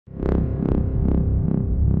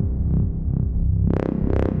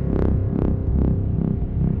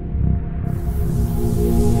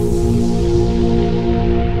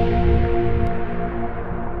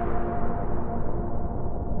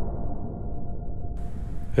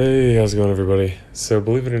Hey, how's it going, everybody? So,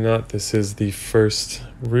 believe it or not, this is the first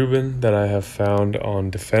Reuben that I have found on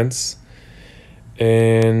defense.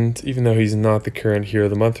 And even though he's not the current hero of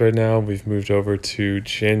the month right now, we've moved over to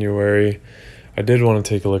January. I did want to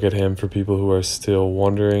take a look at him for people who are still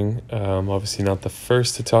wondering. Obviously, not the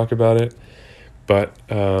first to talk about it, but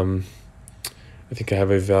I think I have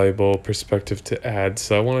a valuable perspective to add.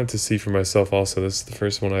 So, I wanted to see for myself also. This is the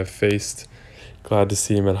first one I've faced. Glad to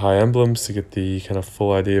see him at high emblems to get the kind of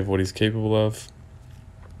full idea of what he's capable of.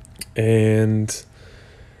 And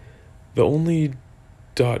the only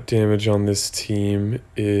dot damage on this team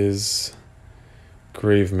is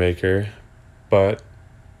Gravemaker, but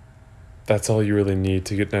that's all you really need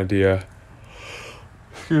to get an idea.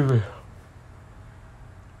 Excuse me.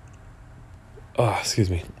 Excuse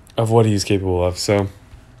me. Of what he's capable of. So,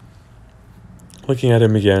 looking at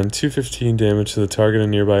him again, 215 damage to the target and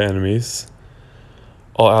nearby enemies.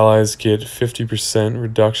 All allies get 50%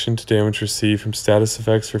 reduction to damage received from status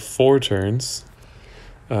effects for 4 turns.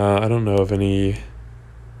 I don't know of any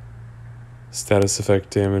status effect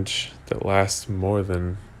damage that lasts more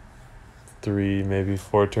than 3, maybe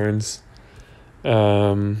 4 turns.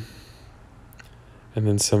 And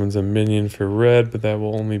then summons a minion for red, but that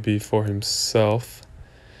will only be for himself.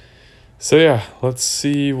 So yeah, let's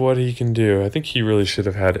see what he can do. I think he really should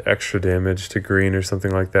have had extra damage to green or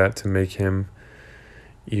something like that to make him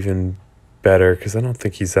even better, because I don't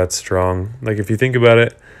think he's that strong. Like, if you think about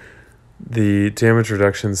it, the damage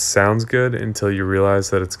reduction sounds good until you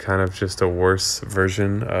realize that it's kind of just a worse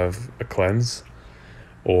version of a cleanse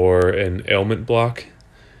or an ailment block.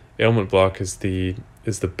 Ailment block is the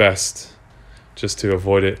best, just to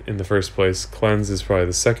avoid it in the first place. Cleanse is probably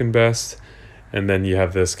the second best, and then you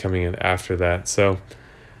have this coming in after that. So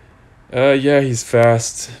yeah, he's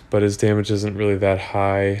fast, but his damage isn't really that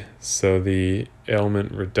high, so the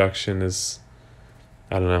ailment reduction is,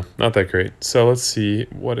 I don't know, not that great. So let's see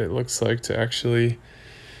what it looks like to actually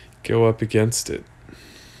go up against it.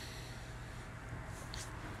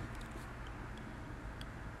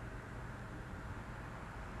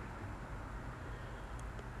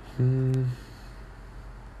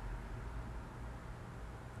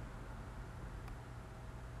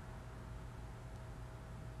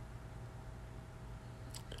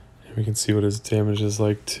 We can see what his damage is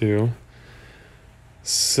like too.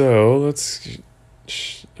 So let's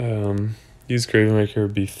use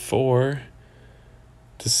Gravemaker before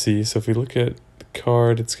to see. So if we look at the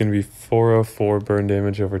card, it's going to be 404 burn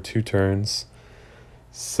damage over 2 turns.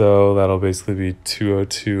 So that'll basically be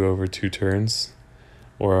 202 over 2 turns,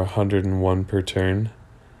 or 101 per turn.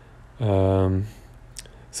 So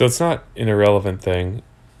it's not an irrelevant thing.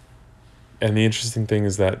 And the interesting thing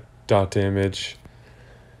is that dot damage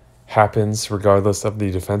happens regardless of the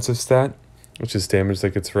defensive stat, which is damage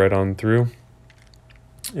that gets right on through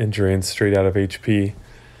and drains straight out of HP.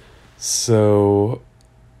 So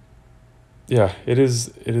yeah, it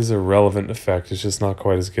is a relevant effect. It's just not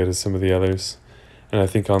quite as good as some of the others. And I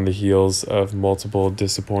think on the heels of multiple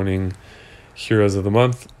disappointing heroes of the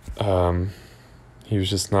month, he was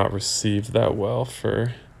just not received that well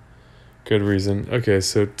for good reason. Okay,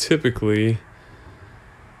 so typically,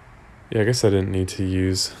 yeah, I guess I didn't need to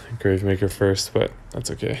use Gravemaker first, but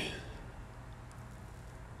that's okay.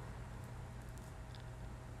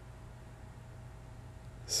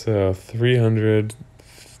 So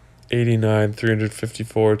 389,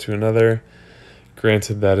 354 to another.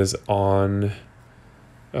 Granted, that is on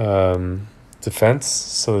defense,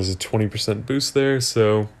 so there's a 20% boost there.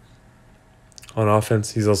 So on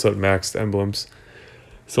offense, he's also at maxed emblems.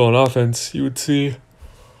 So on offense, you would see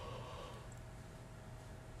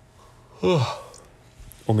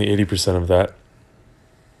only 80% of that.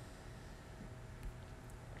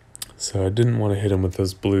 So I didn't want to hit him with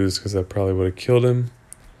those blues because that probably would have killed him.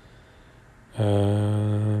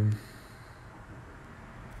 Alright,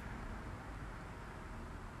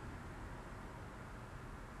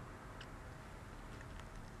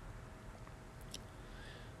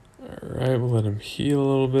 we'll let him heal a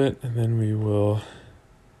little bit, and then we will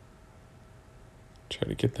try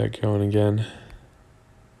to get that going again.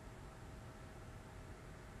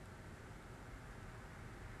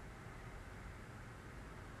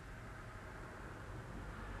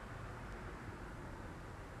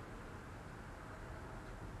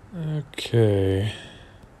 Okay.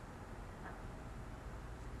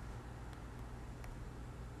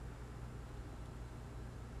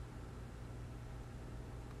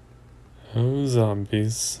 Oh,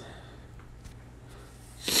 zombies.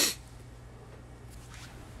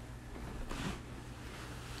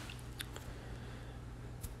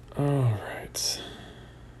 All right.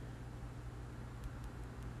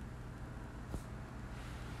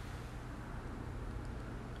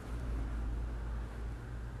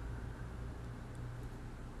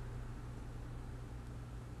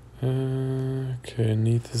 Okay,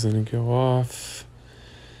 Neath is gonna go off,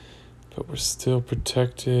 but we're still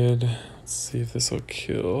protected. Let's see if this will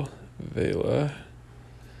kill Vela.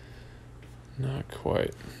 Not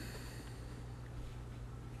quite.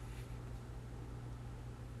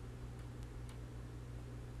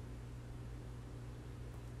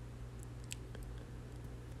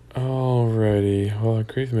 Alrighty, well, our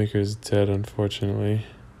Gravemaker is dead, unfortunately.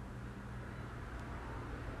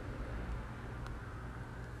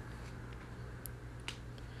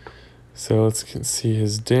 So let's see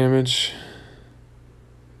his damage.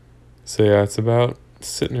 So yeah, it's about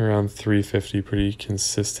sitting around 350 pretty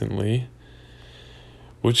consistently,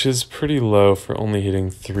 which is pretty low for only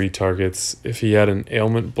hitting 3 targets. If he had an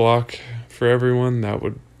ailment block for everyone, that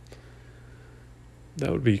would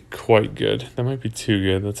be quite good. That might be too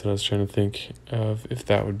good. That's what I was trying to think of, if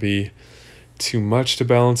that would be too much to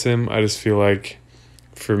balance him. I just feel like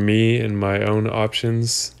for me and my own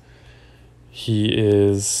options, he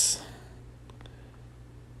is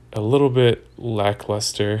a little bit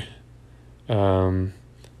lackluster. But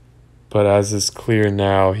as is clear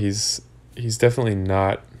now, he's definitely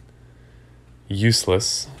not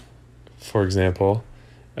useless, for example.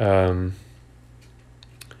 And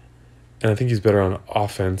I think he's better on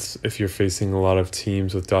offense if you're facing a lot of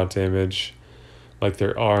teams with dot damage like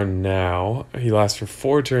there are now. He lasts for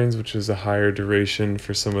 4 turns, which is a higher duration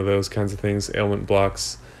for some of those kinds of things. Ailment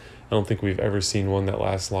blocks, I don't think we've ever seen one that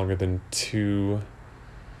lasts longer than 2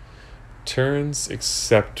 turns,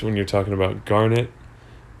 except when you're talking about Garnet.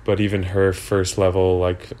 But even her first level,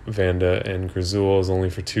 like Vanda and Grazul, is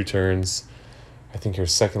only for 2 turns. I think her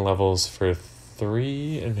second level is for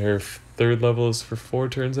 3, and her third level is for 4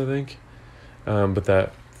 turns, I think. But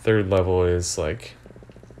that third level is like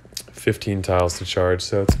 15 tiles to charge,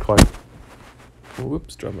 so it's quite...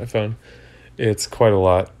 Whoops, dropped my phone. It's quite a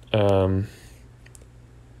lot. So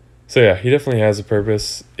yeah, he definitely has a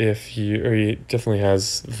purpose he definitely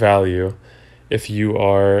has value if you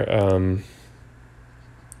are...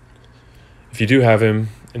 if you do have him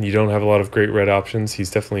and you don't have a lot of great red options,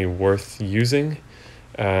 he's definitely worth using.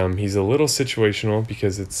 He's a little situational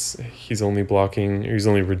because he's only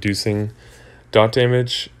reducing dot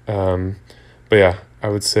damage. But yeah, I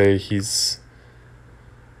would say he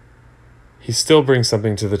still brings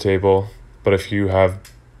something to the table. But if you have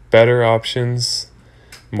better options,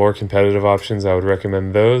 more competitive options, I would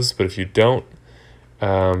recommend those. But if you don't,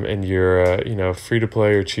 and you're free to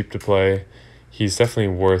play or cheap to play, he's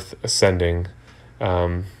definitely worth ascending.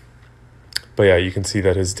 But yeah, you can see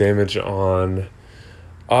that his damage on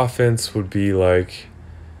offense would be like,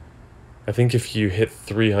 I think if you hit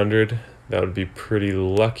 300, that would be pretty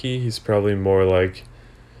lucky. He's probably more like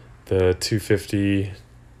the 250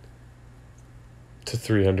 to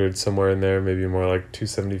 300, somewhere in there, maybe more like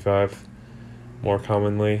 275 more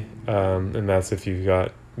commonly. And that's if you've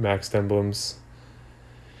got maxed emblems.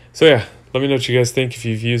 So yeah, let me know what you guys think if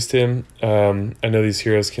you've used him. I know these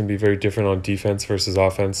heroes can be very different on defense versus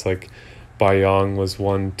offense. Like Bayong was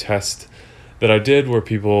one test that I did where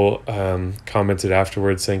people commented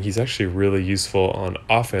afterwards saying he's actually really useful on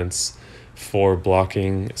offense for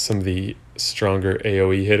blocking some of the stronger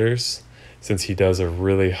AoE hitters, since he does a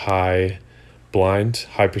really high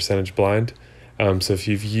percentage blind. So if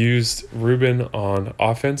you've used Reuben on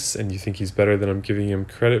offense and you think he's better than I'm giving him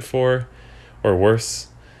credit for, or worse,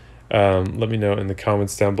 let me know in the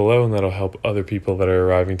comments down below, and that'll help other people that are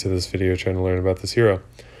arriving to this video trying to learn about this hero.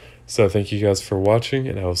 So thank you guys for watching,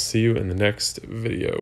 and I will see you in the next video.